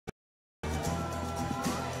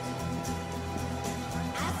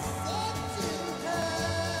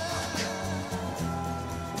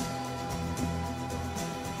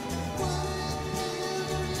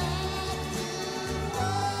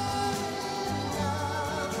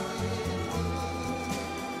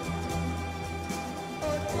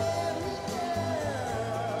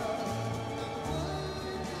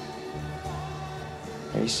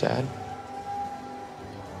sad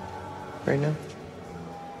right now?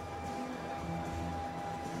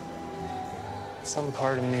 Some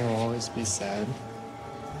part of me will always be sad.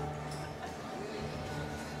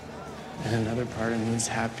 And another part of me is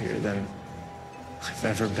happier than I've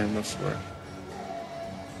ever been before.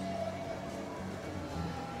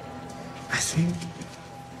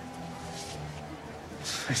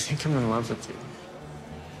 I think I'm in love with you.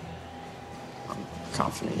 I'm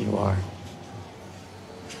confident you are.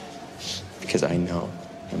 Because I know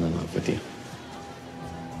I'm in love with you.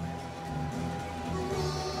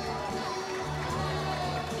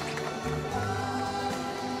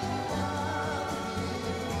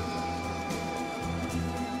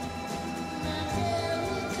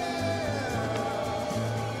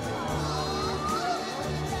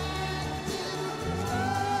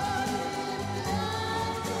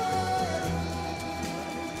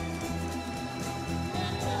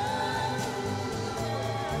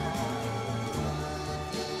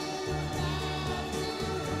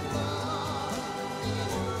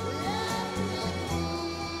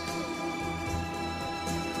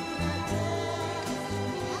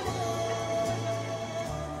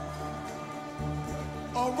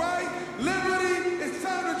 All right, Liberty, it's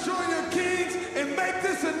time to join your kings and make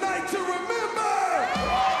this a night to remember!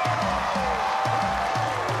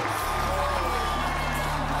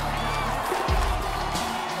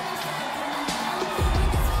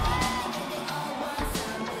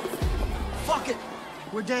 Fuck it!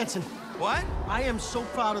 We're dancing. What? I am so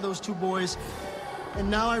proud of those two boys,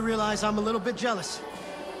 and now I realize I'm a little bit jealous.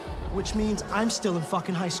 Which means I'm still in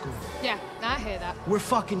fucking high school. Yeah, I hear that. We're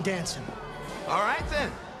fucking dancing. All right, then.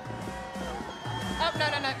 Oh,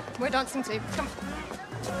 no. We're dancing too. Come on.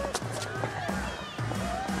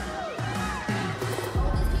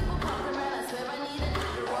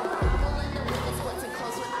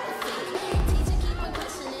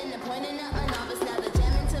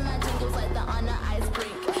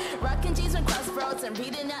 And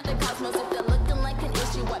reading out the cosmos. If they're looking like an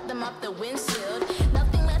issue, wipe them off the windshield.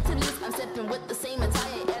 Nothing left to lose. I'm stepping with the same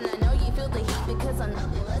attire, and I know you feel the heat because I'm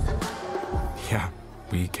nothing less than fire. Yeah,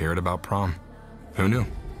 we cared about prom. Who knew?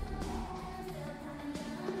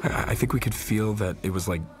 I think we could feel that it was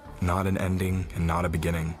like not an ending and not a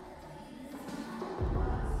beginning.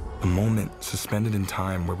 A moment suspended in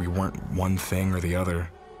time where we weren't one thing or the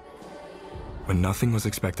other. When nothing was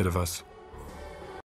expected of us,